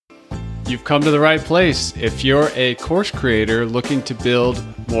You've come to the right place. If you're a course creator looking to build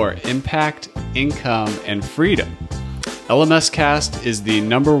more impact, income, and freedom, LMS Cast is the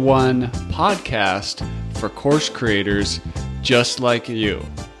 #1 podcast for course creators just like you.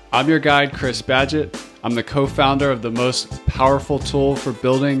 I'm your guide, Chris Badgett. I'm the co-founder of the most powerful tool for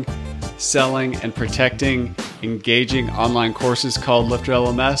building, selling, and protecting engaging online courses called Lifter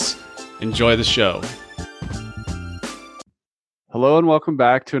LMS. Enjoy the show. Hello and welcome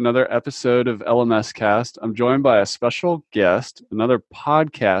back to another episode of LMS Cast. I'm joined by a special guest, another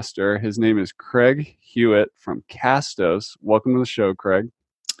podcaster. His name is Craig Hewitt from Castos. Welcome to the show, Craig.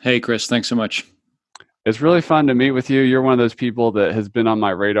 Hey, Chris. Thanks so much. It's really fun to meet with you. You're one of those people that has been on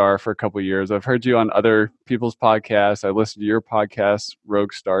my radar for a couple of years. I've heard you on other people's podcasts. I listened to your podcast,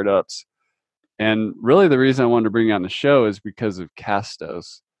 Rogue Startups. And really the reason I wanted to bring you on the show is because of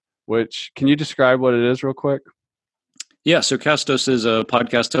Castos, which, can you describe what it is real quick? Yeah, so Castos is a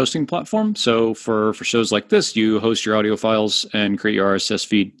podcast hosting platform. So for shows like this, you host your audio files and create your RSS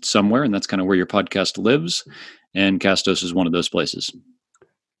feed somewhere, and that's kind of where your podcast lives. And Castos is one of those places.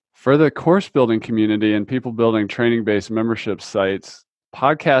 For the course building community and people building training-based membership sites,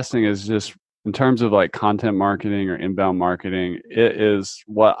 podcasting is just, in terms of like content marketing or inbound marketing, it is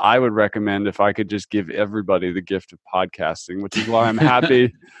what I would recommend if I could just give everybody the gift of podcasting, which is why I'm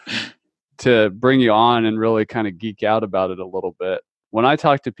happy to bring you on and really kind of geek out about it a little bit. When I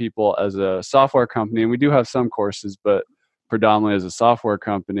talk to people as a software company, and we do have some courses, but predominantly as a software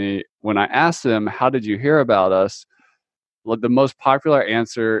company, when I ask them, how did you hear about us? The most popular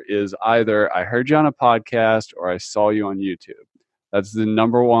answer is either I heard you on a podcast or I saw you on YouTube. That's the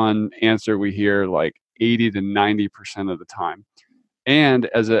 #1 answer we hear like 80 to 90% of the time. And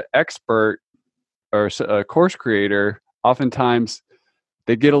as an expert or a course creator, oftentimes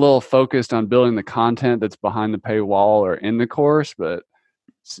they get a little focused on building the content that's behind the paywall or in the course, but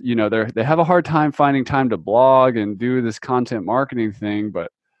you know, they have a hard time finding time to blog and do this content marketing thing.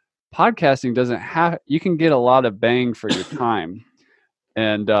 But podcasting doesn't have, you can get a lot of bang for your time.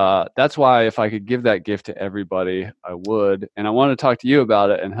 And that's why if I could give that gift to everybody, I would. And I want to talk to you about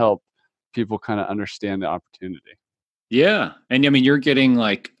it and help people kind of understand the opportunity. Yeah. And I mean, you're getting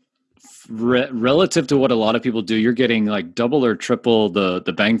like, relative to what a lot of people do, you're getting like double or triple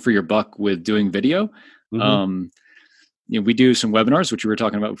the bang for your buck with doing video. Mm-hmm. We do some webinars, which we were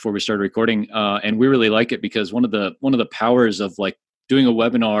talking about before we started recording, and we really like it because one of the powers of like doing a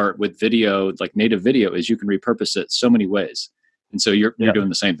webinar with video, like native video, is you can repurpose it so many ways. And so you're doing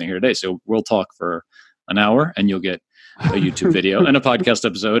the same thing here today. So we'll talk for an hour, and you'll get a YouTube video and a podcast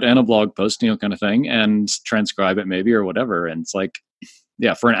episode and a blog post, kind of thing, and transcribe it maybe or whatever. And it's like,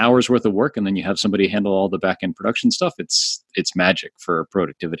 yeah, for an hour's worth of work, and then you have somebody handle all the back end production stuff. It's magic for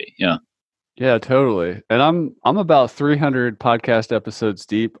productivity. Yeah. Yeah, totally. And I'm about 300 podcast episodes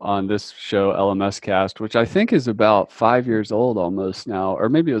deep on this show, LMS Cast, which I think is about 5 years old almost now, or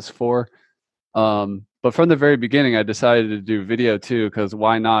maybe it was 4. But from the very beginning, I decided to do video too, because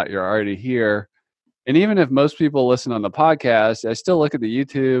why not? You're already here. And even if most people listen on the podcast, I still look at the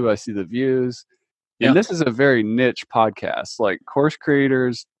YouTube, I see the views. And this is a very niche podcast. Like course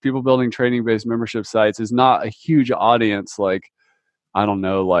creators, people building training-based membership sites is not a huge audience like, I don't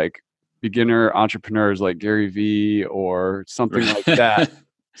know, like beginner entrepreneurs like Gary Vee or something like that.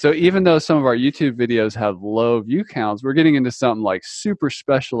 So even though some of our YouTube videos have low view counts, we're getting into something like super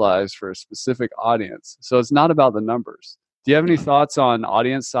specialized for a specific audience. So it's not about the numbers. Do you have any thoughts on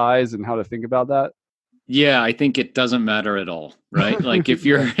audience size and how to think about that? Yeah, I think it doesn't matter at all, right? Like if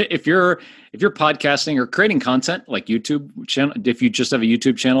you're podcasting or creating content like YouTube channel, if you just have a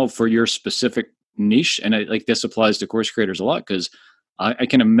YouTube channel for your specific niche, and like this applies to course creators a lot, because I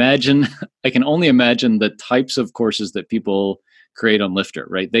can only imagine the types of courses that people create on Lifter,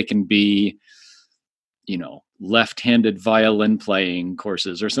 right? They can be, left-handed violin playing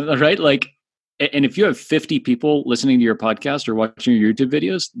courses or something, right? Like, and if you have 50 people listening to your podcast or watching your YouTube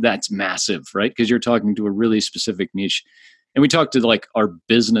videos, that's massive, right? Because you're talking to a really specific niche. And we talk to like our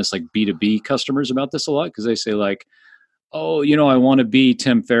business, like B2B customers about this a lot, because they say like, oh, I want to be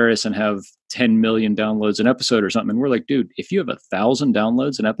Tim Ferriss and have 10 million downloads an episode or something. And we're like, dude, if you have 1,000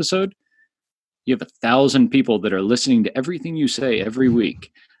 downloads an episode, you have 1,000 people that are listening to everything you say every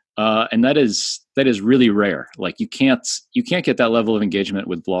week. And that is really rare. Like you can't get that level of engagement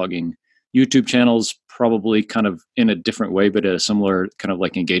with blogging. YouTube channels probably kind of in a different way, but at a similar kind of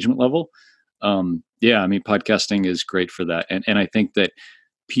like engagement level. Podcasting is great for that. And I think that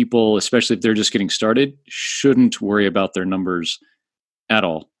people, especially if they're just getting started, shouldn't worry about their numbers at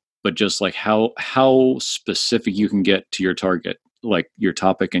all, but just like how specific you can get to your target, like your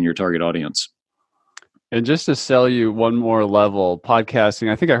topic and your target audience. And just to sell you one more level,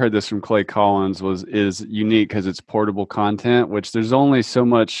 podcasting, I think I heard this from Clay Collins, is unique because it's portable content, which there's only so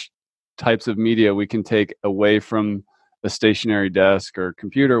much types of media we can take away from a stationary desk or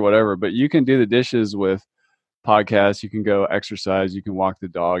computer or whatever, but you can do the dishes with podcasts, you can go exercise, you can walk the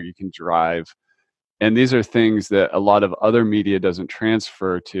dog, you can drive. And these are things that a lot of other media doesn't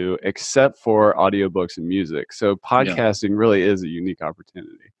transfer to except for audiobooks and music. So Yeah. podcasting really is a unique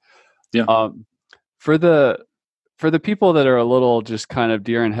opportunity. Yeah. For the people that are a little just kind of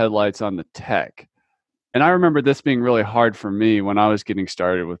deer in headlights on the tech, and I remember this being really hard for me when I was getting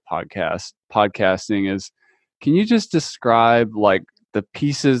started with podcasting is, can you just describe like the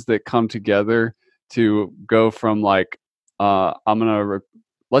pieces that come together to go from like,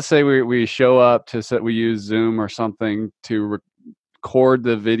 let's say we show up to set, we use Zoom or something to record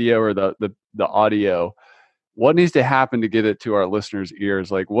the video or the audio. What needs to happen to get it to our listeners'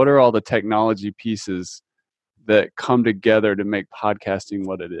 ears? Like, what are all the technology pieces that come together to make podcasting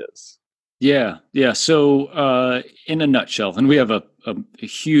what it is? Yeah. So, in a nutshell, and we have a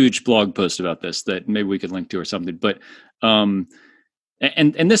huge blog post about this that maybe we could link to or something. But, and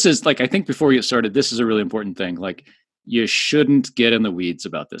this is like, I think before we get started, this is a really important thing. Like, you shouldn't get in the weeds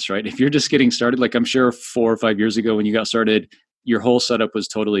about this, right? If you're just getting started, like I'm sure 4 or 5 years ago when you got started, your whole setup was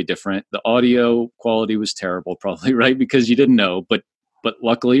totally different. The audio quality was terrible, probably, right? Because you didn't know, but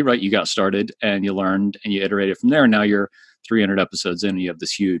luckily, right, you got started and you learned and you iterated from there. And now you're 300 episodes in and you have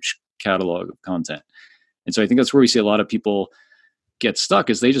this huge catalog of content. And so I think that's where we see a lot of people get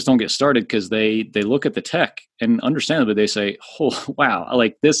stuck, is they just don't get started because they look at the tech and understandably they say, oh, wow,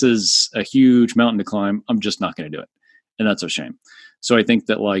 like this is a huge mountain to climb. I'm just not going to do it. And that's a shame. So I think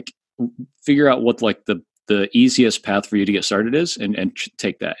that like figure out what like the easiest path for you to get started is and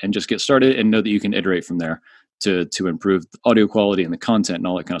take that and just get started and know that you can iterate from there to improve the audio quality and the content and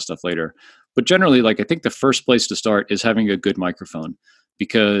all that kind of stuff later. But generally, like I think the first place to start is having a good microphone,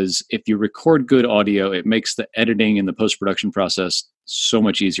 because if you record good audio, it makes the editing and the post-production process so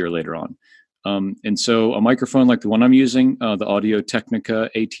much easier later on. And so a microphone like the one I'm using, the Audio Technica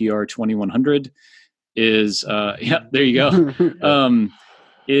ATR 2100 is, yeah, there you go,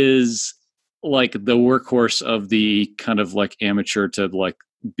 is like the workhorse of the kind of like amateur to like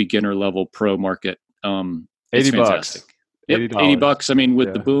beginner level pro market. It's $80. fantastic. Yep, $80. I mean,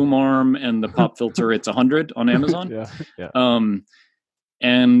 with the boom arm and the pop filter, it's $100 on Amazon. Yeah.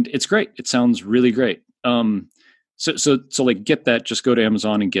 And it's great. It sounds really great. So like get that. Just go to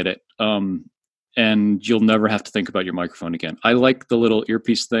Amazon and get it. And you'll never have to think about your microphone again. I like the little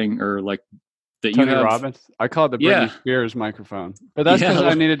earpiece thing, or like that Tony you have. Robbins. I call it the Britney Spears microphone, but that's because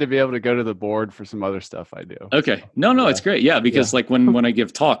I needed to be able to go to the board for some other stuff I do. Okay, no, it's great. Yeah, because like when I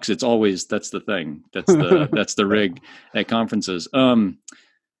give talks, it's always that's the thing. That's the that's the rig at conferences.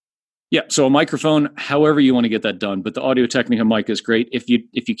 Yeah, so a microphone, however you want to get that done, but the Audio Technica mic is great. If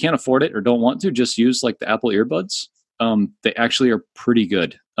you can't afford it or don't want to, just use like the Apple earbuds. They actually are pretty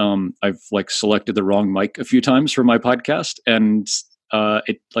good. I've like selected the wrong mic a few times for my podcast, and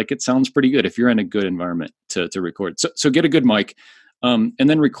it sounds pretty good if you're in a good environment to record. So get a good mic, and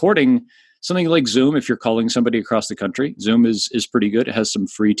then recording something like Zoom. If you're calling somebody across the country, Zoom is pretty good. It has some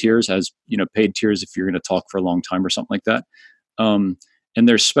free tiers, has paid tiers if you're going to talk for a long time or something like that. And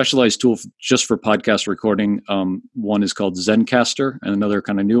there's specialized tools just for podcast recording. One is called Zencaster, and another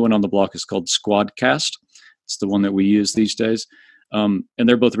kind of new one on the block is called Squadcast. It's the one that we use these days. And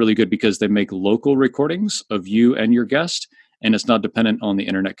they're both really good because they make local recordings of you and your guest, and it's not dependent on the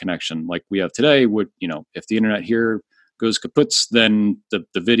internet connection like we have today. If the internet here goes kaputs, then the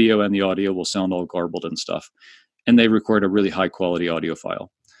video and the audio will sound all garbled and stuff. And they record a really high quality audio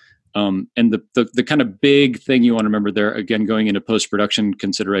file. And the kind of big thing you want to remember there, again, going into post-production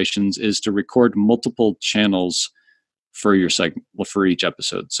considerations, is to record multiple channels for your segment, for each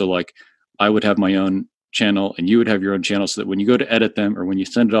episode. So like I would have my own channel and you would have your own channel, so that when you go to edit them or when you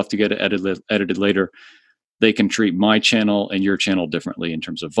send it off to get it edited later, they can treat my channel and your channel differently in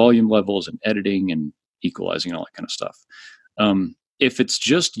terms of volume levels and editing and equalizing and all that kind of stuff. If it's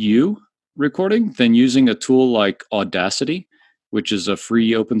just you recording, then using a tool like Audacity, which is a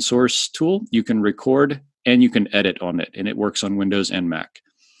free open source tool, you can record and you can edit on it, and it works on Windows and Mac.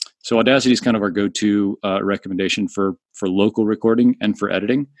 So Audacity is kind of our go-to recommendation for local recording and for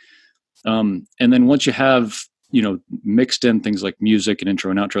editing. And then once you have mixed in things like music and intro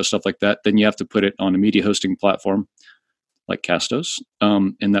and outro, stuff like that, then you have to put it on a media hosting platform like Castos,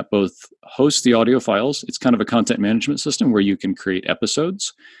 and that both hosts the audio files. It's kind of a content management system where you can create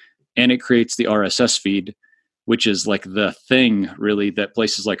episodes, and it creates the RSS feed, which is like the thing really that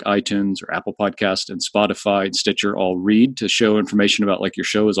places like iTunes or Apple Podcast and Spotify and Stitcher all read to show information about like your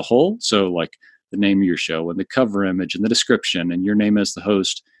show as a whole. So like the name of your show and the cover image and the description and your name as the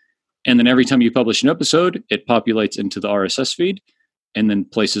host. And then every time you publish an episode, it populates into the RSS feed. And then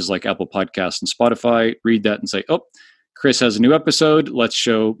places like Apple Podcasts and Spotify read that and say, oh, Chris has a new episode. Let's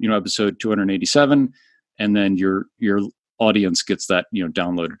show, episode 287. And then your audience gets that,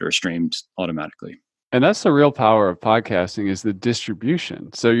 downloaded or streamed automatically. And that's the real power of podcasting, is the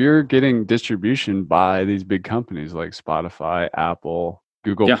distribution. So you're getting distribution by these big companies like Spotify, Apple,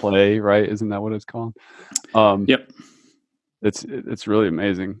 Google Play, right? Isn't that what it's called? Yep. It's really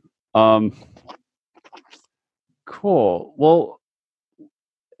amazing. Cool. Well,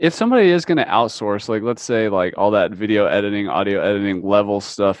 if somebody is going to outsource, like let's say like all that video editing, audio editing level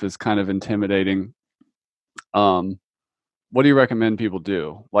stuff is kind of intimidating. What do you recommend people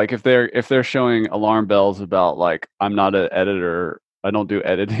do? Like if they're showing alarm bells about like, I'm not an editor, I don't do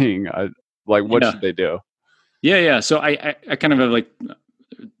editing, what should they do? Yeah. So I kind of have like,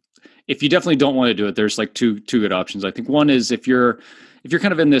 if you definitely don't want to do it, there's like two good options. I think one is if you're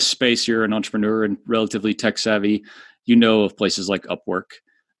kind of in this space, you're an entrepreneur and relatively tech savvy, of places like Upwork.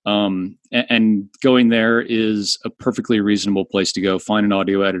 And going there is a perfectly reasonable place to go. Find an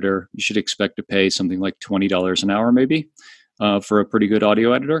audio editor. You should expect to pay something like $20 an hour, maybe, for a pretty good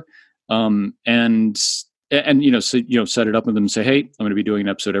audio editor. And set it up with them and say, hey, I'm going to be doing an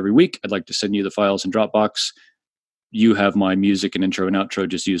episode every week. I'd like to send you the files in Dropbox. You have my music and intro and outro.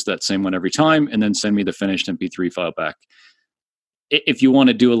 Just use that same one every time, and then send me the finished MP3 file back. If you want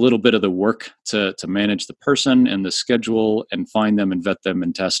to do a little bit of the work to manage the person and the schedule and find them and vet them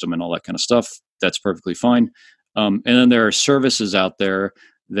and test them and all that kind of stuff, that's perfectly fine. And then there are services out there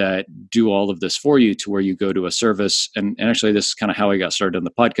that do all of this for you, to where you go to a service. And actually, this is kind of how I got started in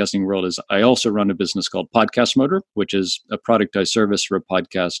the podcasting world. Is I also run a business called Podcast Motor, which is a productized service for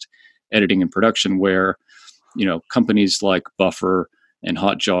podcast editing and production, where companies like Buffer and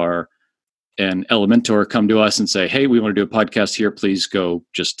Hotjar and Elementor come to us and say, hey, we want to do a podcast here. Please go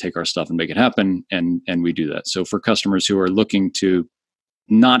just take our stuff and make it happen. And we do that. So for customers who are looking to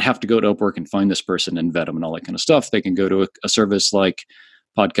not have to go to Upwork and find this person and vet them and all that kind of stuff, they can go to a service like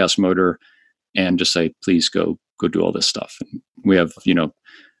Podcast Motor and just say, please go do all this stuff. And we have,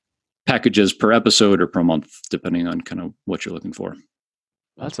 packages per episode or per month, depending on kind of what you're looking for.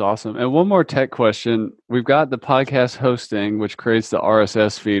 That's awesome. And one more tech question. We've got the podcast hosting, which creates the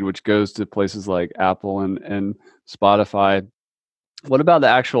RSS feed, which goes to places like Apple and Spotify. What about the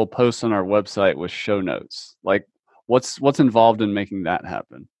actual posts on our website with show notes? Like what's involved in making that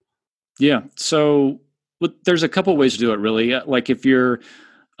happen? Yeah. So there's a couple ways to do it, really. Like if you're,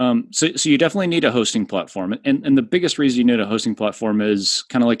 so you definitely need a hosting platform. And the biggest reason you need a hosting platform is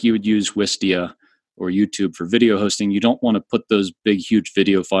kind of like you would use Wistia or YouTube for video hosting. You don't want to put those big, huge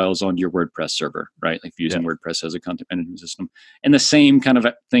video files on your WordPress server, right? Like using WordPress as a content management system. And the same kind of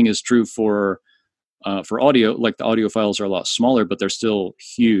thing is true for audio. Like the audio files are a lot smaller, but they're still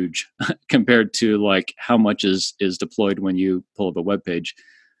huge compared to like how much is deployed when you pull up a web page.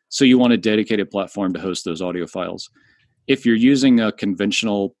 So you want a dedicated platform to host those audio files. If you're using a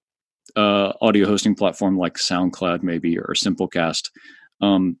conventional audio hosting platform like SoundCloud maybe or Simplecast,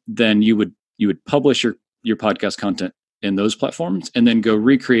 then you would publish your podcast content in those platforms and then go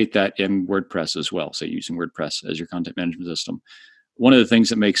recreate that in WordPress as well. So using WordPress as your content management system. One of the things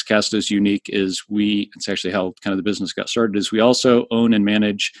that makes Castos unique is it's actually how kind of the business got started, is we also own and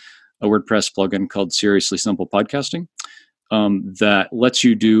manage a WordPress plugin called Seriously Simple Podcasting that lets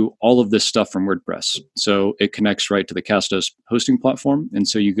you do all of this stuff from WordPress. So it connects right to the Castos hosting platform. And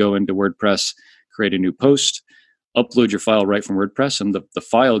so you go into WordPress, create a new post, upload your file right from WordPress, and the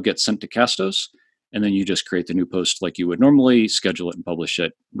file gets sent to Castos. And then you just create the new post like you would normally, schedule it and publish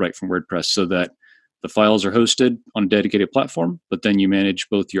it right from WordPress, so that the files are hosted on a dedicated platform, but then you manage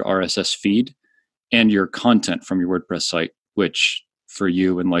both your RSS feed and your content from your WordPress site, which for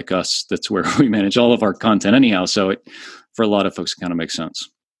you and like us, that's where we manage all of our content anyhow. So for a lot of folks, it kind of makes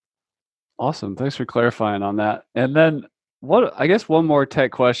sense. Awesome. Thanks for clarifying on that. And then I guess one more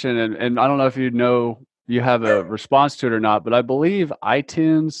tech question, and I don't know if you have a response to it or not, but I believe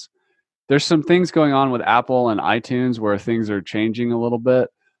iTunes, there's some things going on with Apple and iTunes where things are changing a little bit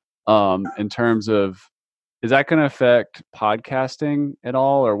in terms of, is that going to affect podcasting at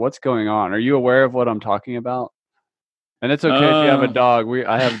all, or what's going on? Are you aware of what I'm talking about? And it's okay if you have a dog.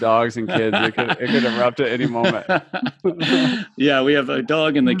 I have dogs and kids. It could erupt at any moment. Yeah, we have a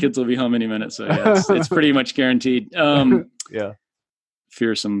dog and the kids will be home any minute. So yeah, it's pretty much guaranteed. Yeah.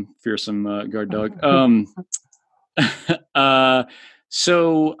 Fearsome guard dog.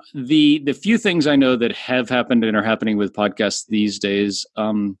 So the few things I know that have happened and are happening with podcasts these days,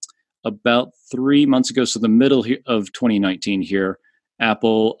 about 3 months ago, so the middle of 2019 here,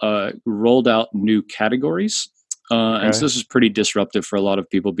 Apple rolled out new categories. And so this is pretty disruptive for a lot of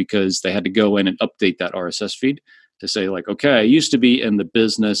people because they had to go in and update that RSS feed to say like, okay, I used to be in the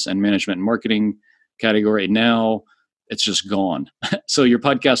business and management and marketing category. Now it's just gone. So your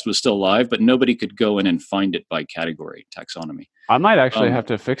podcast was still live, but nobody could go in and find it by category taxonomy. I might actually have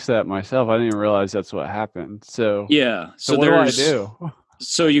to fix that myself. I didn't even realize that's what happened. So yeah. So what do I do?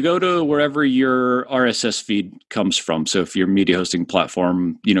 So you go to wherever your RSS feed comes from. So if your media hosting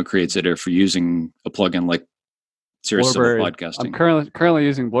platform, creates it, or if you're using a plugin like Cirrus Civil Podcasting. I'm currently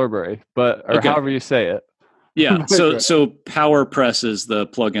using Blueberry, however you say it. Yeah. So PowerPress is the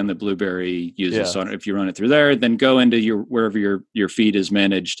plugin that Blueberry uses. Yeah. So if you run it through there, then go into wherever your feed is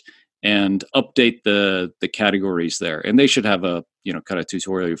managed and update the categories there. And they should have a kind of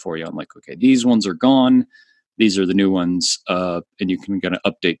tutorial for you on like, okay, these ones are gone. These are the new ones, and you can kind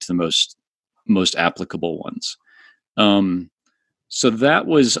of update to the most applicable ones. So that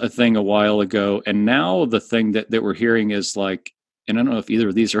was a thing a while ago, and now the thing that we're hearing is like, and I don't know if either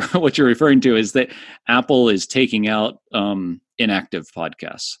of these are what you're referring to, is that Apple is taking out inactive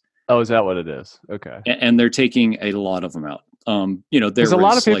podcasts. Oh, is that what it is? Okay. And they're taking a lot of them out. There's a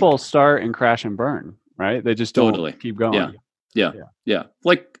lot of people start and crash and burn, right? They just don't keep going. Yeah.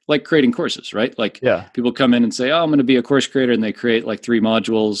 Like creating courses, right? Like people come in and say, oh, I'm going to be a course creator. And they create like 3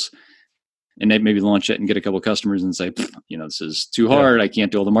 modules and they maybe launch it and get a couple of customers and say, this is too hard. I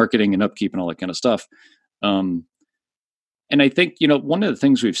can't do all the marketing and upkeep and all that kind of stuff. And I think, one of the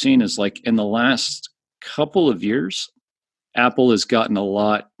things we've seen is like in the last couple of years, Apple has gotten a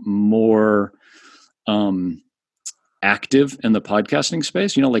lot more active in the podcasting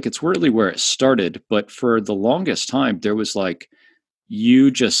space. Like it's really where it started, but for the longest time, there was like,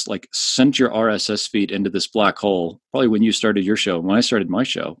 you just like sent your RSS feed into this black hole. Probably when you started your show, when I started my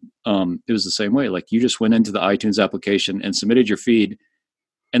show, it was the same way. Like you just went into the iTunes application and submitted your feed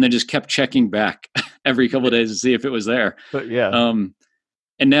and then just kept checking back every couple of days to see if it was there. But yeah.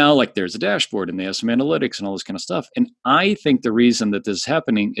 And now like there's a dashboard and they have some analytics and all this kind of stuff. And I think the reason that this is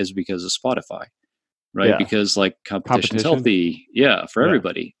happening is because of Spotify, right? Yeah. Because like competition's healthy. Yeah. For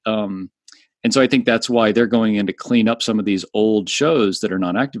everybody. And so I think that's why they're going in to clean up some of these old shows that are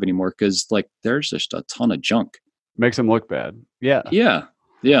not active anymore. Cause like there's just a ton of junk. Makes them look bad. Yeah. Yeah.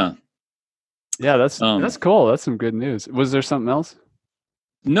 Yeah. Yeah. That's cool. That's some good news. Was there something else?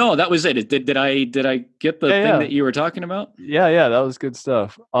 No, that was it. Did I get the thing that you were talking about? Yeah. That was good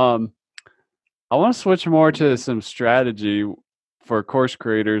stuff. I want to switch more to some strategy for course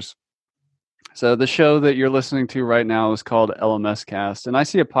creators. So the show that you're listening to right now is called LMS Cast. And I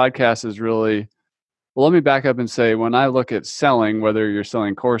see a podcast as really, well, let me back up and say, when I look at selling, whether you're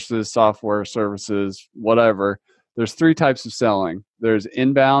selling courses, software, services, whatever, there's 3 types of selling. There's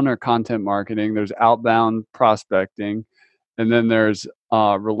inbound or content marketing. There's outbound prospecting. And then there's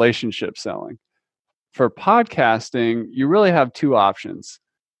relationship selling. For podcasting, you really have 2 options.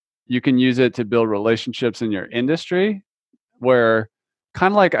 You can use it to build relationships in your industry, where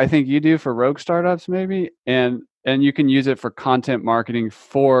kind of like I think you do for rogue startups maybe, and you can use it for content marketing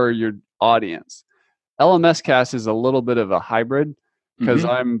for your audience. LMS Cast is a little bit of a hybrid because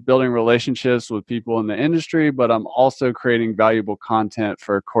I'm building relationships with people in the industry, but I'm also creating valuable content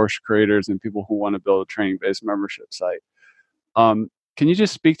for course creators and people who want to build a training-based membership site. Can you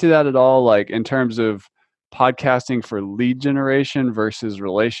just speak to that at all, like in terms of podcasting for lead generation versus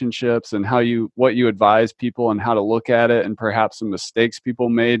relationships, and what you advise people and how to look at it, and perhaps some mistakes people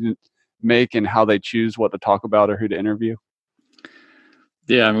make and how they choose what to talk about or who to interview?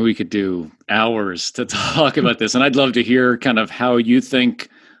 Yeah, I mean, we could do hours to talk about this, and I'd love to hear kind of how you think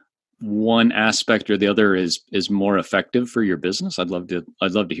one aspect or the other is more effective for your business. I'd love to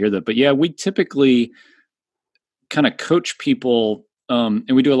hear that. But yeah, we typically kind of coach people.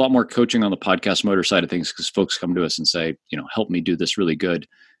 And we do a lot more coaching on the podcast motor side of things because folks come to us and say, help me do this really good.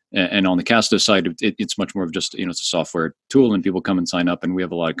 And on the Castos side, it's much more of just, it's a software tool and people come and sign up and we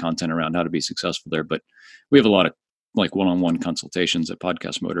have a lot of content around how to be successful there. But we have a lot of like one-on-one consultations at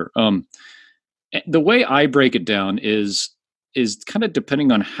Podcast Motor. The way I break it down is kind of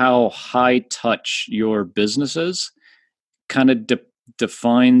depending on how high touch your business is, kind of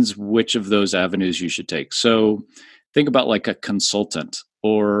defines which of those avenues you should take. So think about like a consultant,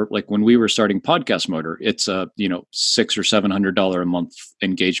 or like when we were starting Podcast Motor, it's a $600 or $700 a month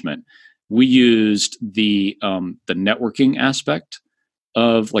engagement. We used the networking aspect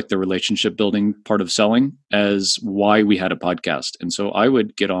of like the relationship building part of selling as why we had a podcast. And so I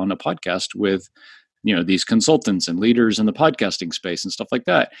would get on a podcast with these consultants and leaders in the podcasting space and stuff like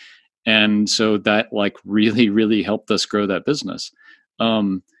that. And so that like really, really helped us grow that business.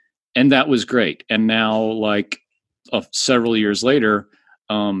 And that was great. And now like several years later,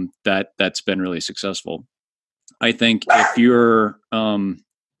 that's been really successful. I think if you're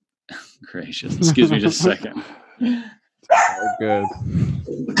gracious, excuse me just a second. Oh, good.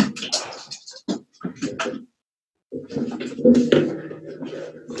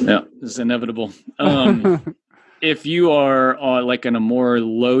 Yeah, this is inevitable. If you are like in a more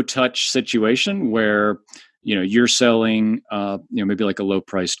low touch situation where you're selling maybe like a low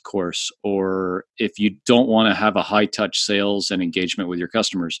priced course, or if you don't want to have a high touch sales and engagement with your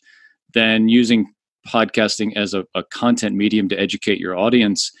customers, then using podcasting as a content medium to educate your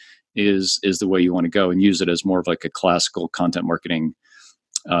audience is the way you want to go, and use it as more of like a classical content marketing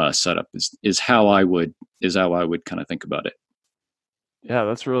setup is how I would kind of think about it. Yeah,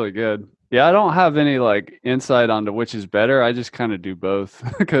 that's really good. Yeah, I don't have any like insight onto which is better. I just kind of do both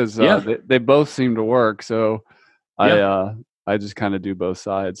because they both seem to work. So I just kind of do both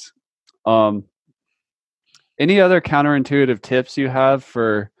sides. Any other counterintuitive tips you have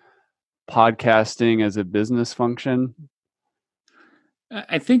for podcasting as a business function?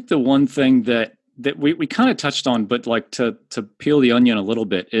 I think the one thing that we kind of touched on, but like to peel the onion a little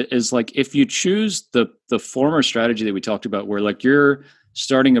bit, is like if you choose the former strategy that we talked about, where like you're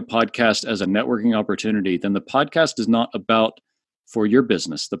starting a podcast as a networking opportunity, then the podcast is not about for your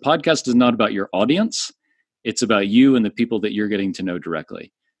business. The podcast is not about your audience. It's about you and the people that you're getting to know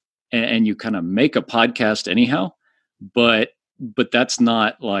directly. And you kind of make a podcast anyhow, but that's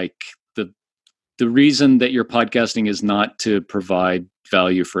not like the reason that you're podcasting is not to provide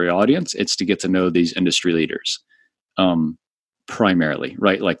value for your audience. It's to get to know these industry leaders, primarily,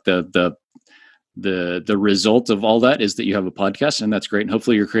 right? Like the result of all that is that you have a podcast, and that's great. And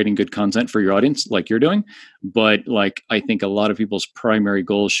hopefully you're creating good content for your audience like you're doing. But like, I think a lot of people's primary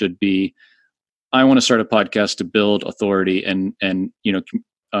goals should be, I want to start a podcast to build authority and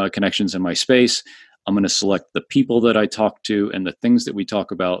connections in my space. I'm going to select the people that I talk to and the things that we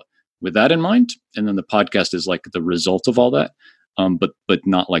talk about with that in mind. And then the podcast is like the result of all that, but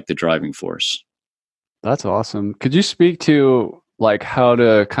not like the driving force. That's awesome. Could you speak to like how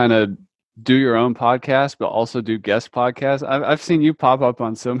to kind of do your own podcast, but also do guest podcasts? I've seen you pop up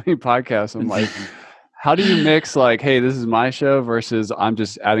on so many podcasts. I'm like, how do you mix like, hey, this is my show versus I'm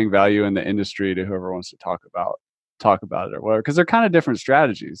just adding value in the industry to whoever wants to talk about it or whatever? Because they're kind of different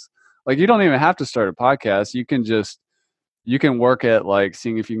strategies. Like you don't even have to start a podcast. You can work at like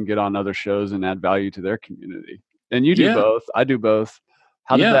seeing if you can get on other shows and add value to their community. And you do both. I do both.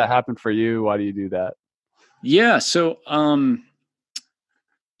 How did that happen for you? Why do you do that? Yeah. So, so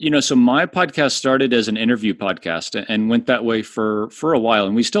my podcast started as an interview podcast and went that way for a while.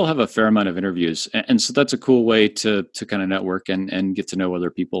 And we still have a fair amount of interviews. And so that's a cool way to kind of network and get to know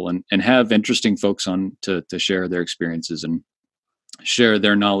other people and have interesting folks on to share their experiences and share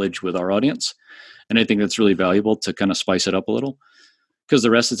their knowledge with our audience. And I think that's really valuable to kind of spice it up a little, because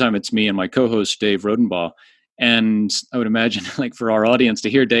the rest of the time it's me and my co-host, Dave Rodenbaugh. And I would imagine like for our audience to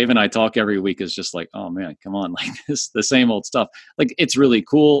hear Dave and I talk every week is just like, oh man, come on, like this, the same old stuff. Like it's really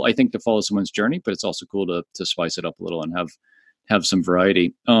cool, I think, to follow someone's journey, but it's also cool to spice it up a little and have some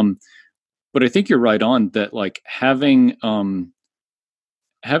variety. But I think you're right on that, like having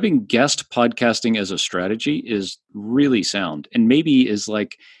guest podcasting as a strategy is really sound, and maybe is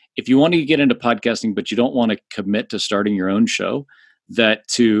like, if you want to get into podcasting, but you don't want to commit to starting your own show, that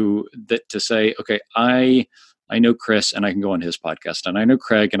to say, okay, I know Chris and I can go on his podcast, and I know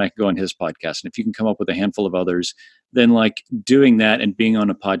Craig and I can go on his podcast. And if you can come up with a handful of others, then like doing that and being on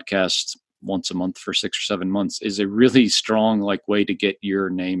a podcast once a month for 6 or 7 months is a really strong like way to get your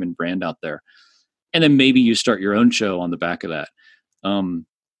name and brand out there. And then maybe you start your own show on the back of that.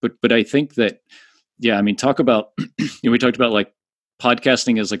 But I think that, yeah, I mean, talk about, we talked about like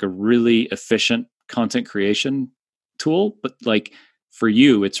podcasting is like a really efficient content creation tool, but like for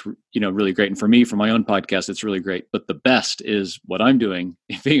you, it's, really great. And for me, for my own podcast, it's really great. But the best is what I'm doing,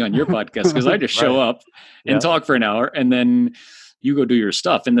 being on your podcast, because I just show up and talk for an hour, and then you go do your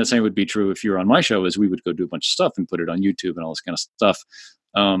stuff. And the same would be true if you were on my show, is we would go do a bunch of stuff and put it on YouTube and all this kind of stuff.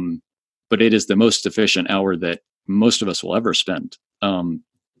 But it is the most efficient hour that most of us will ever spend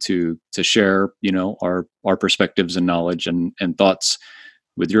to share, our perspectives and knowledge and thoughts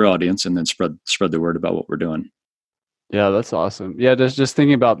with your audience, and then spread the word about what we're doing. Yeah, that's awesome. Yeah, just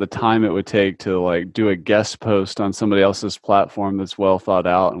thinking about the time it would take to like do a guest post on somebody else's platform that's well thought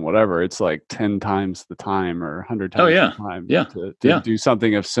out and whatever, it's like 10 times the time or 100 times the time to do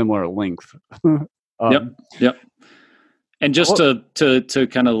something of similar length. Yep. And just to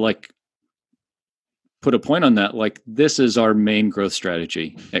kind of like put a point on that, like this is our main growth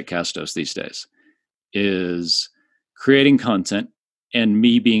strategy at Castos these days, is creating content and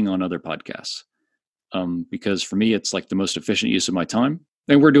me being on other podcasts. because for me, it's like the most efficient use of my time.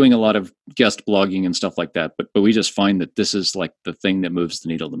 And we're doing a lot of guest blogging and stuff like that, but we just find that this is like the thing that moves the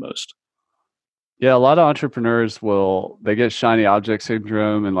needle the most. Yeah, a lot of entrepreneurs they get shiny object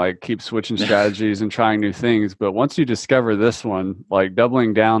syndrome and like keep switching strategies and trying new things. But once you discover this one, like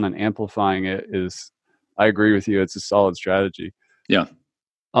doubling down and amplifying it I agree with you. It's a solid strategy. Yeah.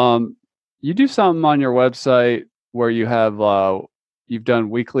 You do something on your website where you've done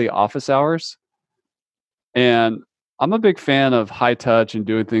weekly office hours. And I'm a big fan of high touch and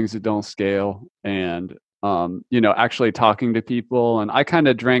doing things that don't scale and, actually talking to people. And I kind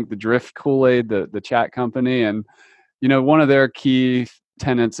of drank the Drift Kool-Aid, the chat company. And, one of their key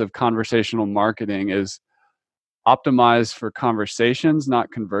tenets of conversational marketing is optimize for conversations,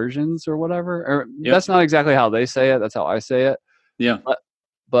 not conversions or whatever. Or Yep. That's not exactly how they say it. That's how I say it. Yeah.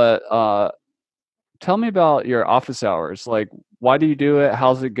 But tell me about your office hours. Like, why do you do it?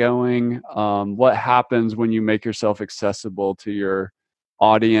 How's it going? What happens when you make yourself accessible to your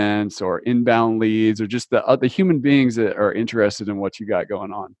audience or inbound leads or just the human beings that are interested in what you got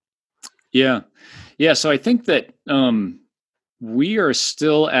going on? Yeah. Yeah. So I think that we are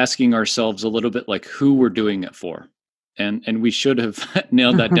still asking ourselves a little bit like who we're doing it for. And we should have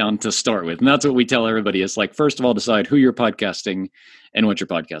nailed that down to start with. And that's what we tell everybody is like, first of all, decide who you're podcasting and what you're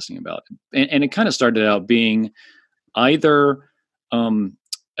podcasting about. And it kind of started out being either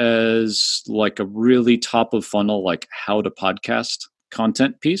as like a really top of funnel, like how to podcast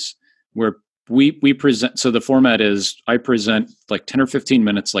content piece where we present. So the format is I present like 10 or 15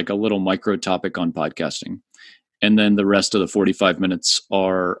 minutes, like a little micro topic on podcasting. And then the rest of the 45 minutes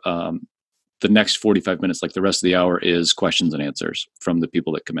are the next 45 minutes, like the rest of the hour is questions and answers from the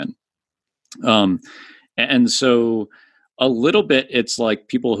people that come in. And so a little bit, it's like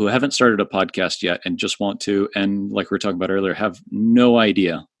people who haven't started a podcast yet and just want to, and like we were talking about earlier, have no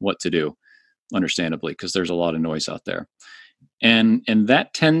idea what to do, understandably, because there's a lot of noise out there. And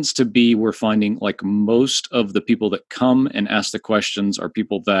that tends to be, we're finding like most of the people that come and ask the questions are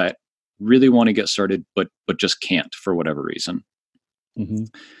people that really want to get started, but just can't for whatever reason. Mm-hmm.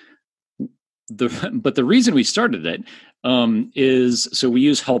 But the reason we started it is so we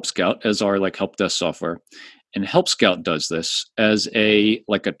use Help Scout as our like help desk software, and Help Scout does this as a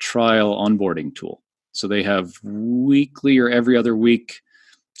trial onboarding tool. So they have weekly or every other week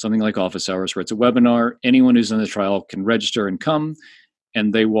something like office hours where it's a webinar. Anyone who's in the trial can register and come,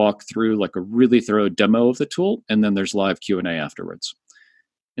 and they walk through like a really thorough demo of the tool, and then there's live Q&A afterwards.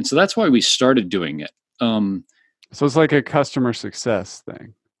 And so that's why we started doing it. So it's like a customer success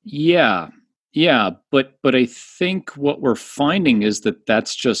thing. Yeah. But I think what we're finding is that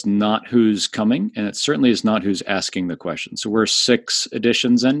that's just not who's coming, and it certainly is not who's asking the question. So we're 6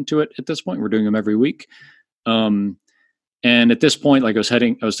 editions into it at this point. We're doing them every week. And at this point, like I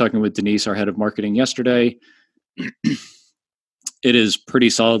was talking with Denise, our head of marketing yesterday. It is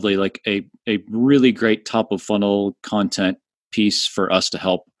pretty solidly like a really great top of funnel content piece for us to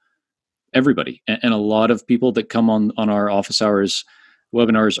help everybody. And a lot of people that come on our office hours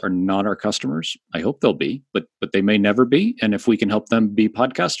webinars are not our customers. I hope they'll be, but they may never be. And if we can help them be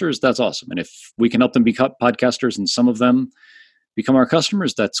podcasters, that's awesome. And if we can help them be podcasters and some of them become our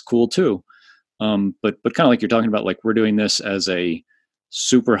customers, that's cool too. But kind of like you're talking about, like we're doing this as a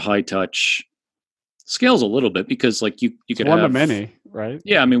super high touch. Scales a little bit because like you could one have to many, right?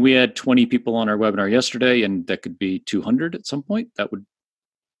 Yeah, I mean, we had 20 people on our webinar yesterday, and that could be 200 at some point. That would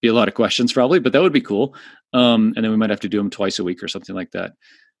be a lot of questions probably, but that would be cool. And then we might have to do them twice a week or something like that.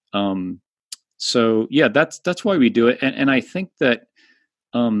 So yeah, that's why we do it. And I think that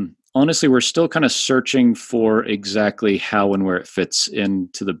honestly, we're still kind of searching for exactly how and where it fits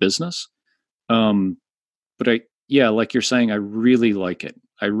into the business. But like you're saying, I really like it.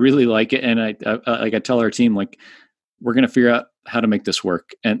 And I tell our team, like, we're going to figure out how to make this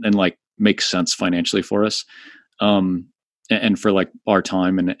work and like make sense financially for us. And for like our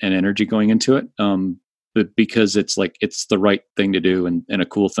time and energy going into it. But because it's like, it's the right thing to do and a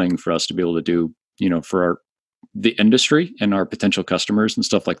cool thing for us to be able to do, for the industry and our potential customers and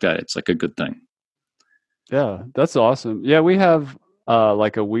stuff like that. It's like a good thing. Yeah, that's awesome. Yeah, we have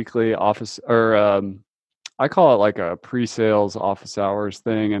like a weekly office or I call it like a pre-sales office hours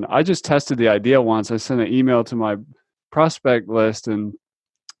thing. And I just tested the idea once. I sent an email to my prospect list and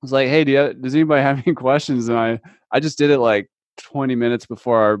was like, hey, does anybody have any questions? And I just did it like 20 minutes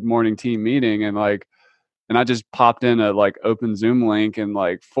before our morning team meeting. And I just popped in a like open Zoom link and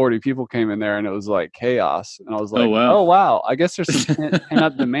like 40 people came in there and it was like chaos. And I was like, oh, wow, I guess there's some pent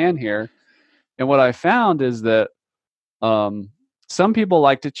up demand here. And what I found is that some people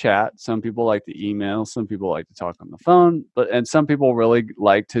like to chat, some people like to email, some people like to talk on the phone, and some people really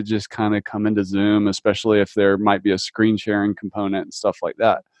like to just kind of come into Zoom, especially if there might be a screen sharing component and stuff like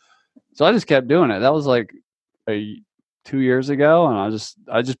that. So I just kept doing it. That was like 2 years ago, and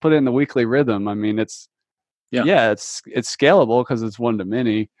I just put it in the weekly rhythm. I mean, it's scalable because it's one to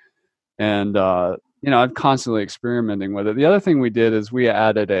many, and I'm constantly experimenting with it. The other thing we did is we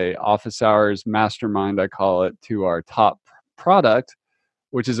added a office hours mastermind, I call it, to our top product,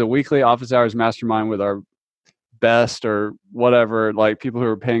 which is a weekly office hours mastermind with our best or whatever, like people who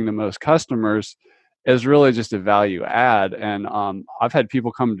are paying the most customers, is really just a value add. And I've had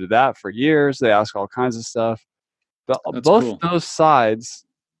people come to that for years. They ask all kinds of stuff. But both cool. those sides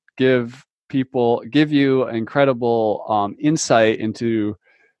give you incredible insight into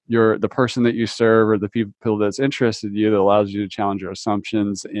the person that you serve or the people that's interested in you, that allows you to challenge your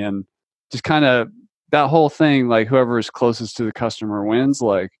assumptions, and just kind of that whole thing, like whoever is closest to the customer wins,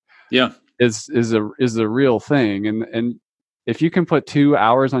 like is a real thing. And if you can put 2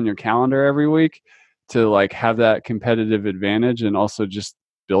 hours on your calendar every week to like have that competitive advantage and also just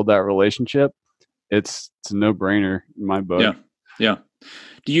build that relationship, it's a no-brainer in my book. Yeah.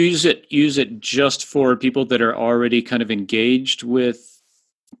 Do you use it just for people that are already kind of engaged with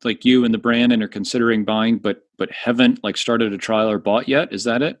like you and the brand and are considering buying, but haven't like started a trial or bought yet? Is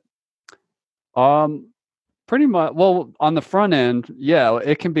that it? Pretty much. Well, on the front end, yeah,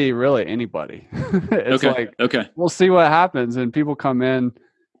 it can be really anybody. It's okay. We'll see what happens, and people come in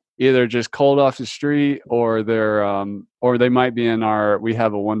either just cold off the street, or or they might be in we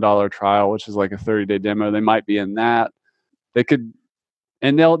have a $1 trial, which is like a 30-day demo. They might be in that. They could,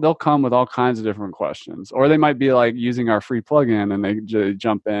 and they'll come with all kinds of different questions, or they might be like using our free plugin and they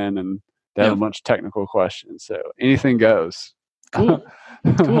jump in and they have a bunch of technical questions. So anything goes. Cool.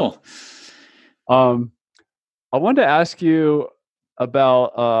 I wanted to ask you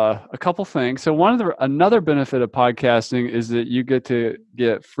about a couple things. So another benefit of podcasting is that you get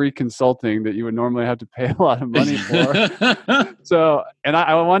free consulting that you would normally have to pay a lot of money for. So, and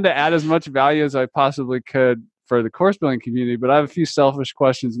I wanted to add as much value as I possibly could for the course building community, but I have a few selfish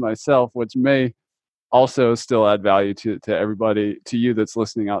questions myself, which may also still add value to everybody, to you that's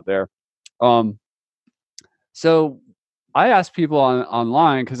listening out there. So I ask people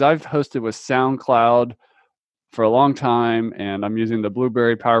online, because I've hosted with SoundCloud for a long time, and I'm using the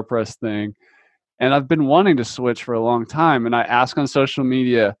Blueberry PowerPress thing, and I've been wanting to switch for a long time. And I ask on social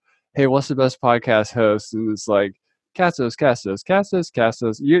media, hey, what's the best podcast host? And it's like, Castos.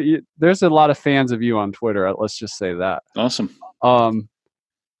 There's a lot of fans of you on Twitter. Let's just say that. Awesome.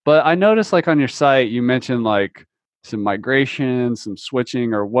 But I noticed, like, on your site, you mentioned like some migration, some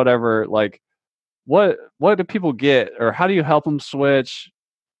switching, or whatever. Like, what do people get, or how do you help them switch?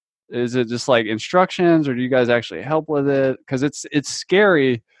 Is it just like instructions, or do you guys actually help with it? Because it's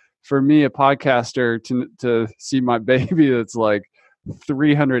scary for me, a podcaster, to see my baby that's like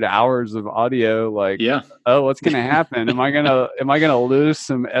 300 hours of audio. Like, oh, what's going to happen? Am I gonna lose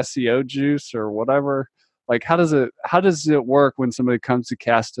some SEO juice or whatever? Like, how does it work when somebody comes to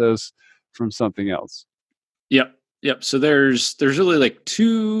Castos from something else? Yep. So there's really like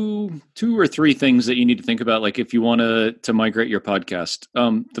two or three things that you need to think about, like if you want to migrate your podcast.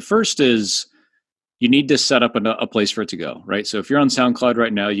 The first is you need to set up a place for it to go, right? So if you're on SoundCloud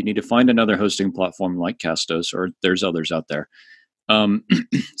right now, you need to find another hosting platform like Castos, or there's others out there.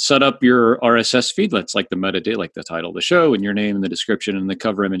 Set up your RSS feed. That's like the metadata, like the title of the show and your name and the description and the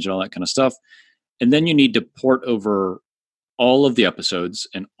cover image and all that kind of stuff. And then you need to port over all of the episodes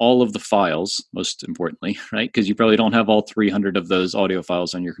and all of the files, most importantly, right? Because you probably don't have all 300 of those audio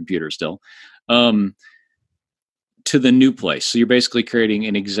files on your computer still, to the new place. So you're basically creating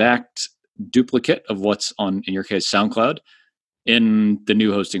an exact duplicate of what's on, in your case, SoundCloud, in the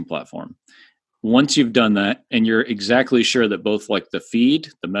new hosting platform. Once you've done that, and you're exactly sure that both like the feed,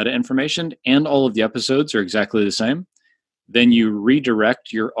 the meta information, and all of the episodes are exactly the same, then you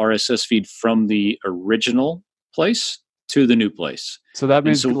redirect your RSS feed from the original place to the new place. So that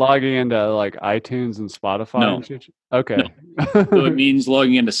means logging into like iTunes and Spotify? No. Okay. No. So it means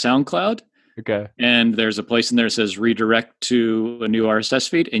logging into SoundCloud. Okay. And there's a place in there that says redirect to a new RSS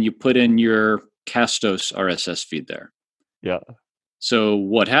feed, and you put in your Castos RSS feed there. Yeah. So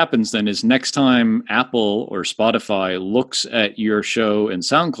what happens then is next time Apple or Spotify looks at your show in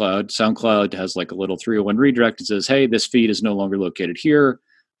SoundCloud has like a little 301 redirect and says, hey, this feed is no longer located here.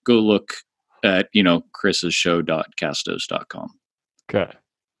 Go look at, chris'sshow.castos.com. Okay.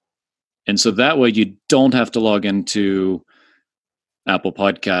 And so that way you don't have to log into Apple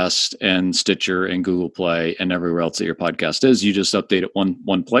Podcast and Stitcher and Google Play and everywhere else that your podcast is. You just update it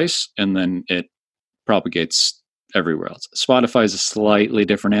one place, and then it propagates everywhere else. Spotify is a slightly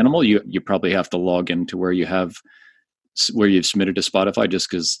different animal. You probably have to log into where you've submitted to Spotify, just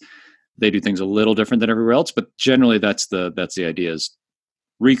because they do things a little different than everywhere else. But generally, that's the idea: is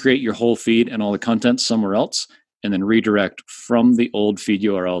recreate your whole feed and all the content somewhere else, and then redirect from the old feed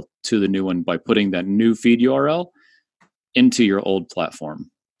URL to the new one by putting that new feed URL into your old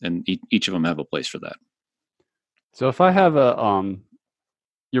platform. And each of them have a place for that. So if I have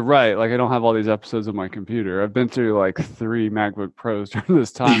you're right, like I don't have all these episodes on my computer. I've been through like 3 MacBook Pros during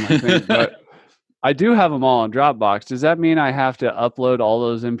this time, I think, but I do have them all on Dropbox. Does that mean I have to upload all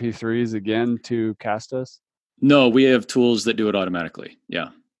those MP3s again to Castos? No, we have tools that do it automatically. Yeah.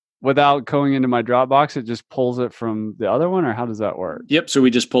 Without going into my Dropbox, it just pulls it from the other one, or how does that work? Yep. So we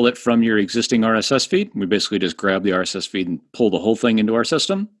just pull it from your existing RSS feed. We basically just grab the RSS feed and pull the whole thing into our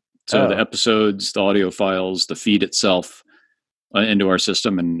system. So the episodes, the audio files, the feed itself into our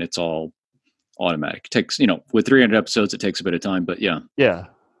system, and it's all automatic. It takes, with 300 episodes, it takes a bit of time, but yeah. Yeah.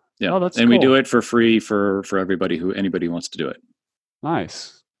 Oh, that's cool. We do it for free for anybody who wants to do it.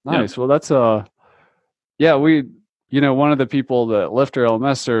 Nice. Yeah. Well, that's one of the people that Lifter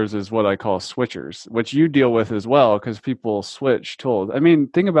LMS serves is what I call switchers, which you deal with as well, because people switch tools. I mean,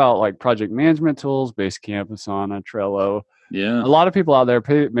 think about like project management tools, Basecamp, Asana, Trello. Yeah. A lot of people out there,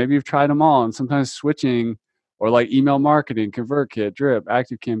 maybe you've tried them all, and sometimes switching, or like email marketing, ConvertKit, Drip,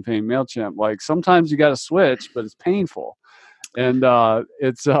 ActiveCampaign, MailChimp, like sometimes you got to switch, but it's painful. And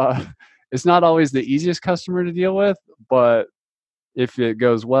it's not always the easiest customer to deal with, but if it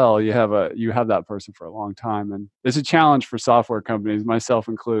goes well, you have that person for a long time, and it's a challenge for software companies, myself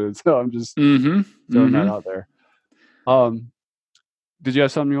included. So I'm just throwing that out there. Did you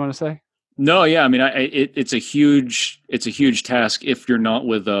have something you want to say? No, yeah. I mean, it's a huge task if you're not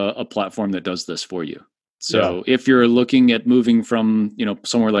with a platform that does this for you. So if you're looking at moving from,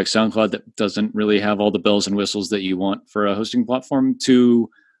 somewhere like SoundCloud that doesn't really have all the bells and whistles that you want for a hosting platform to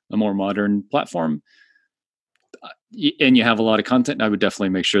a more modern platform, and you have a lot of content, I would definitely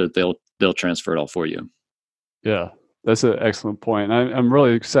make sure that they'll transfer it all for you. Yeah, that's an excellent point. I'm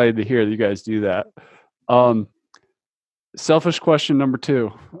really excited to hear that you guys do that. Selfish question number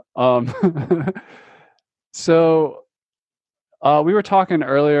 2. So we were talking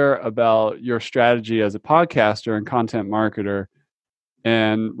earlier about your strategy as a podcaster and content marketer,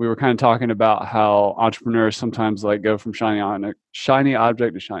 and we were kind of talking about how entrepreneurs sometimes like go from shiny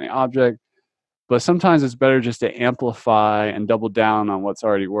object to shiny object, but sometimes it's better just to amplify and double down on what's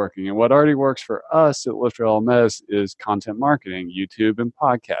already working. And what already works for us at Lifter LMS is content marketing, YouTube, and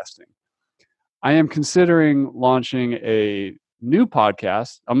podcasting. I am considering launching a new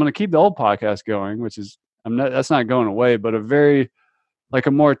podcast. I'm going to keep the old podcast going, which is that's not going away, but a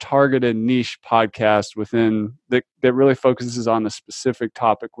more targeted niche podcast within that really focuses on a specific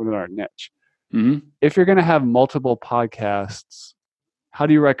topic within our niche. Mm-hmm. If you're going to have multiple podcasts, how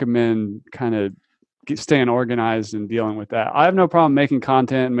do you recommend kind of staying organized and dealing with that? I have no problem making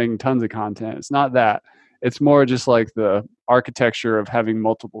content and making tons of content. It's not that. It's more just like the architecture of having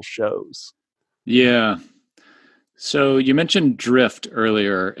multiple shows. Yeah. So you mentioned Drift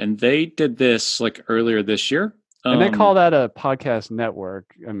earlier, and they did this like earlier this year. And they call that a podcast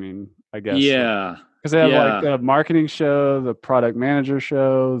network. I mean, I guess. Yeah. Because they have like the marketing show, the product manager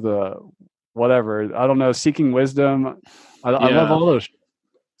show, the whatever. I don't know, Seeking Wisdom. I love all those.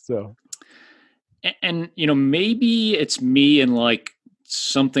 So. And maybe it's me and like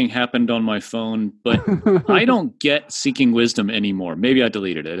something happened on my phone, but I don't get Seeking Wisdom anymore. Maybe I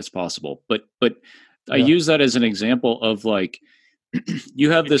deleted it. It's possible. But I use that as an example of like,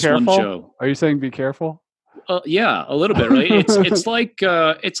 you have this one show. Are you saying be careful? Yeah, a little bit, right?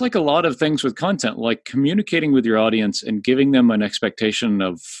 It's like a lot of things with content, like communicating with your audience and giving them an expectation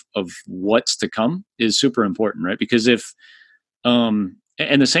of what's to come is super important, right? Because if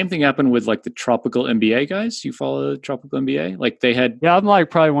and the same thing happened with like the Tropical MBA guys. You follow the Tropical MBA? Like they had. Yeah, I'm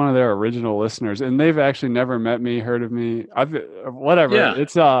like probably one of their original listeners, and they've actually never met me, heard of me. Whatever. Yeah.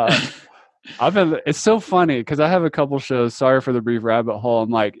 It's it's so funny because I have a couple shows. Sorry for the brief rabbit hole.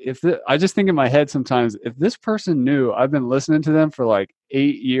 I'm like, I just think in my head sometimes, if this person knew I've been listening to them for like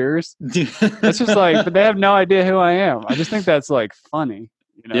 8 years, it's just like, but they have no idea who I am. I just think that's like funny.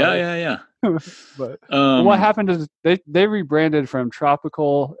 Yeah. But what happened is they rebranded from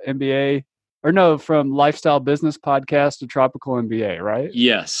Tropical MBA, or no, from Lifestyle Business Podcast to Tropical MBA, right?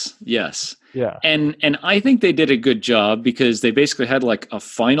 Yes. Yeah. And I think they did a good job because they basically had like a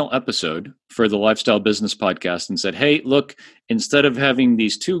final episode for the Lifestyle Business Podcast and said, hey, look, instead of having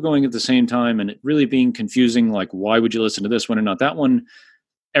these two going at the same time and it really being confusing, like why would you listen to this one and not that one?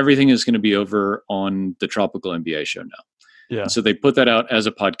 Everything is going to be over on the Tropical MBA show now. Yeah. And so they put that out as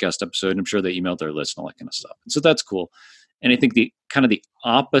a podcast episode. And I'm sure they emailed their list and all that kind of stuff. And so that's cool. And I think the kind of the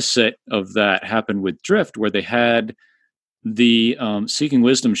opposite of that happened with Drift, where they had the Seeking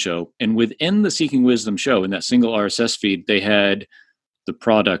Wisdom show. And within the Seeking Wisdom show, in that single RSS feed, they had the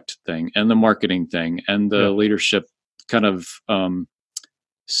product thing and the marketing thing and the leadership kind of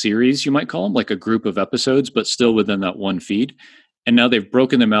series, you might call them, like a group of episodes, but still within that one feed. And now they've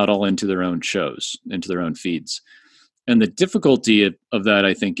broken them out all into their own shows, into their own feeds. And the difficulty of that,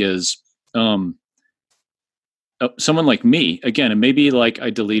 I think, is someone like me, again, and maybe like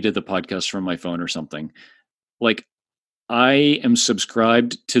I deleted the podcast from my phone or something. Like, I am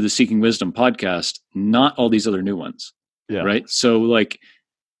subscribed to the Seeking Wisdom podcast, not all these other new ones. Yeah. Right. So like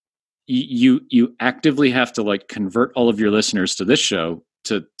you actively have to like convert all of your listeners to this show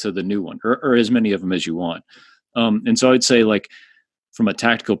to the new one, or as many of them as you want. And so I'd say, like, from a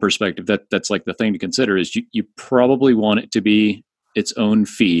tactical perspective, that's like the thing to consider is you probably want it to be its own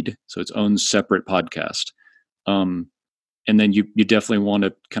feed. So its own separate podcast. And then you definitely want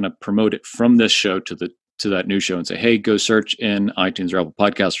to kind of promote it from this show to that new show and say, hey, go search in iTunes or Apple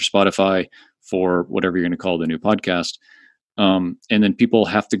Podcasts or Spotify for whatever you're going to call the new podcast. And then people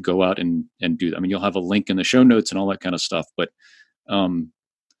have to go out and do that. I mean, you'll have a link in the show notes and all that kind of stuff, but,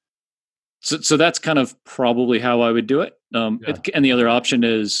 so that's kind of probably how I would do it. And the other option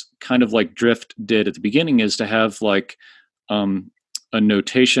is kind of like Drift did at the beginning, is to have like, a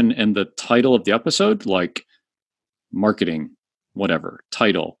notation in the title of the episode, like marketing, whatever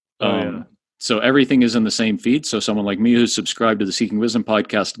title. So everything is in the same feed. So someone like me who's subscribed to the Seeking Wisdom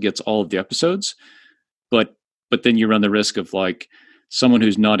podcast gets all of the episodes, but then you run the risk of, like, someone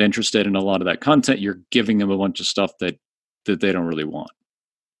who's not interested in a lot of that content, you're giving them a bunch of stuff that they don't really want.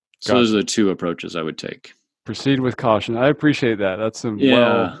 So those are the two approaches I would take. Proceed with caution. I appreciate that. That's some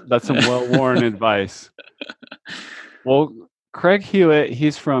well-worn advice. Well, Craig Hewitt,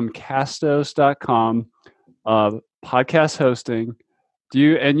 he's from Castos.com, podcast hosting.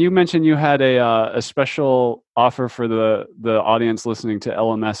 You mentioned you had a special offer for the audience listening to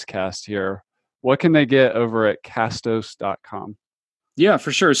LMS Cast here. What can they get over at Castos.com? Yeah,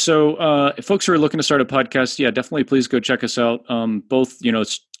 for sure. So if folks who are looking to start a podcast, definitely please go check us out. Both,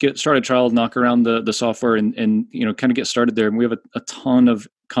 start a trial, knock around the software and kind of get started there. And we have a ton of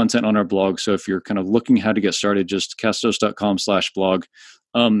content on our blog. So if you're kind of looking how to get started, just castos.com/blog.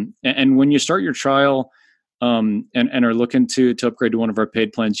 And when you start your trial and are looking to upgrade to one of our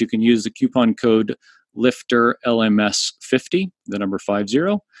paid plans, you can use the coupon code LifterLMS50, the number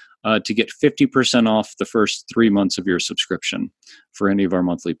 50, to get 50% off the first 3 months of your subscription for any of our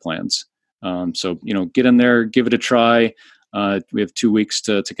monthly plans. So, get in there, give it a try. We have 2 weeks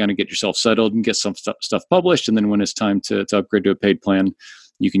to kind of get yourself settled and get some stuff published. And then when it's time to upgrade to a paid plan,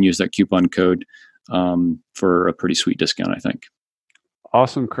 you can use that coupon code for a pretty sweet discount, I think.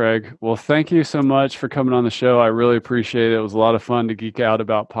 Awesome, Craig. Well, thank you so much for coming on the show. I really appreciate it. It was a lot of fun to geek out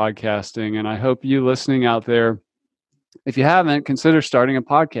about podcasting. And I hope you listening out there, if you haven't, consider starting a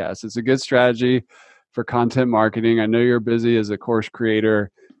podcast. It's a good strategy for content marketing. I know you're busy as a course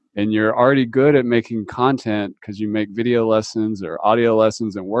creator and you're already good at making content because you make video lessons or audio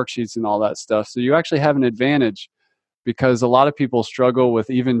lessons and worksheets and all that stuff. So you actually have an advantage, because a lot of people struggle with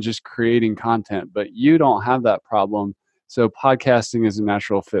even just creating content, but you don't have that problem. So podcasting is a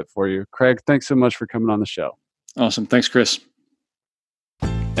natural fit for you. Craig, thanks so much for coming on the show. Awesome. Thanks, Chris.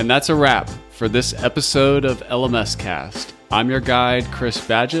 And that's a wrap for this episode of LMS Cast. I'm your guide, Chris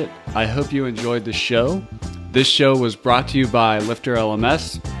Badgett. I hope you enjoyed the show. This show was brought to you by Lifter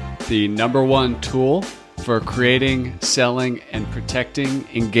LMS, the #1 tool for creating, selling, and protecting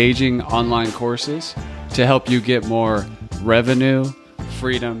engaging online courses to help you get more revenue,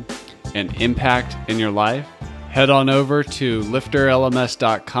 freedom, and impact in your life. Head on over to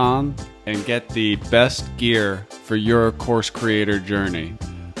lifterlms.com and get the best gear for your course creator journey.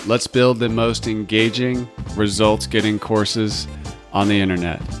 Let's build the most engaging, results-getting courses on the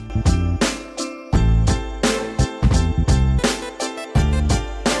internet.